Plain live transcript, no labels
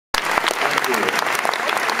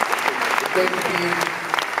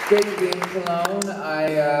Great to be in Cologne.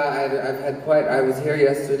 I was here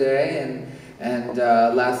yesterday, and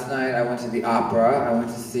last night I went to the opera. I went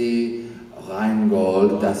to see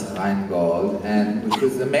Rheingold, Das Rheingold, which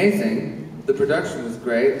was amazing. The production was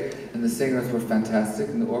great, and the singers were fantastic,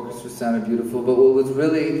 and the orchestra sounded beautiful. But what was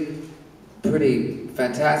really pretty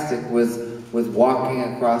fantastic was walking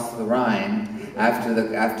across the Rhine after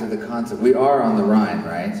the concert. We are on the Rhine,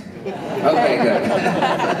 right? Okay,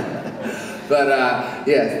 good. But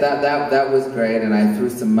yes, that was great, and I threw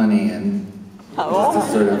some money in just to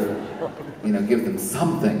sort of, give them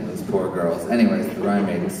something. Those poor girls. Anyways, the Rhine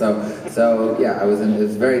Maidens. So yeah, it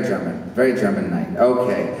was very German night.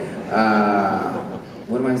 Okay,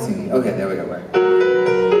 what am I singing? Okay, there we go. Right.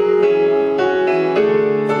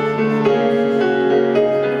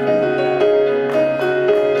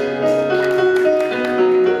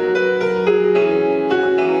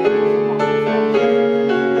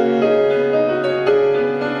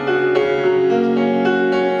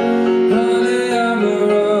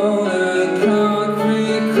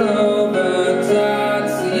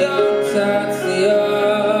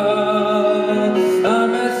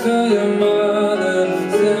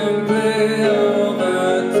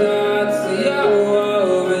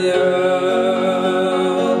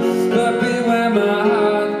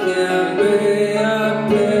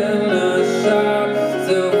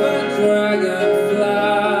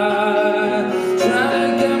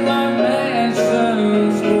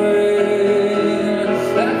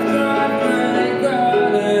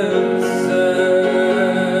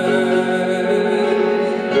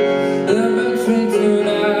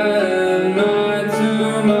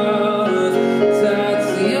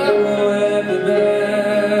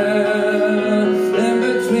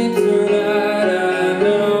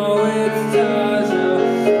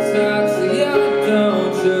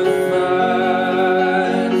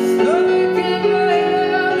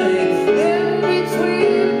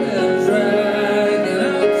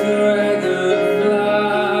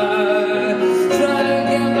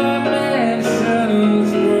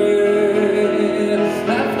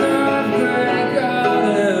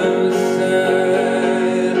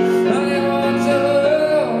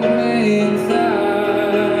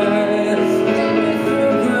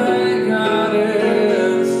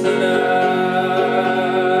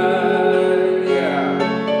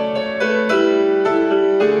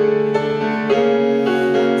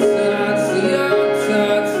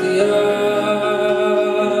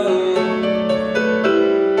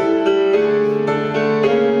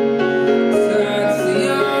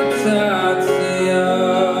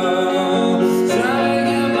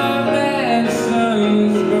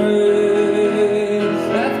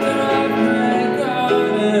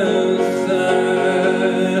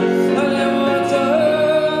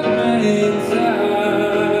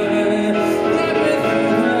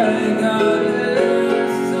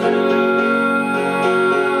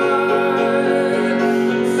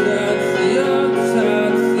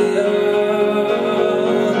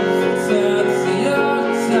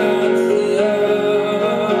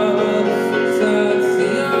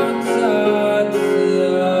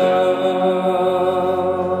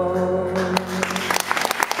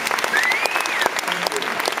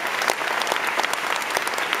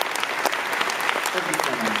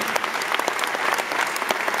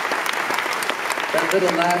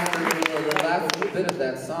 The last bit of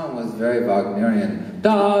that song was very Wagnerian.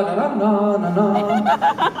 Da da da da da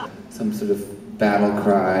da. Some sort of battle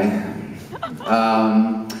cry.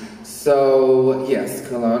 So yes,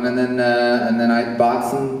 Cologne, and then I bought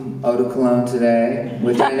some eau de Cologne today,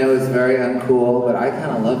 which I know is very uncool, but I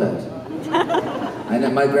kind of love it. I know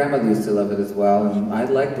my grandmother used to love it as well, and I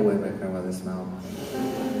like the way my grandmother smelled.